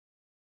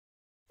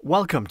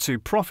Welcome to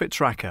Profit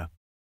Tracker.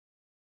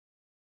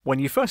 When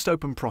you first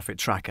open Profit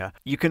Tracker,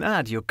 you can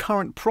add your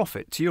current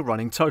profit to your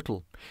running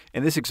total.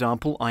 In this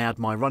example, I add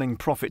my running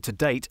profit to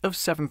date of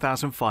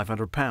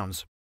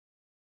 £7,500.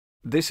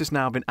 This has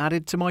now been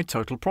added to my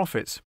total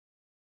profits.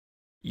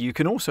 You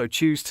can also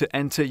choose to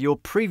enter your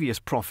previous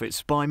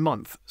profits by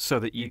month so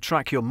that you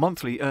track your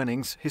monthly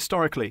earnings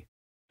historically.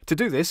 To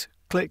do this,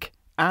 click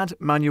Add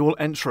Manual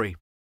Entry.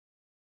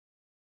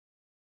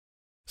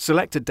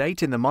 Select a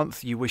date in the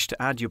month you wish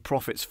to add your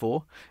profits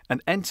for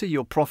and enter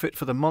your profit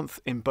for the month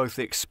in both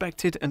the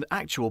expected and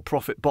actual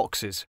profit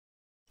boxes.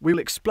 We'll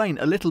explain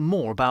a little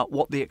more about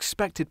what the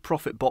expected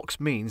profit box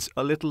means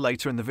a little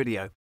later in the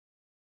video.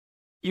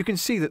 You can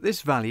see that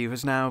this value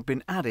has now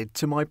been added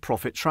to my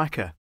profit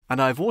tracker,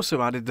 and I've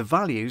also added the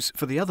values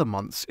for the other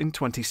months in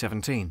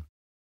 2017.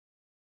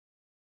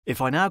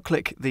 If I now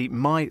click the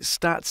My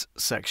Stats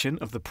section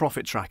of the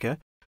profit tracker,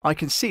 I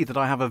can see that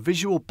I have a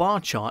visual bar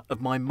chart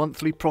of my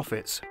monthly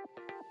profits.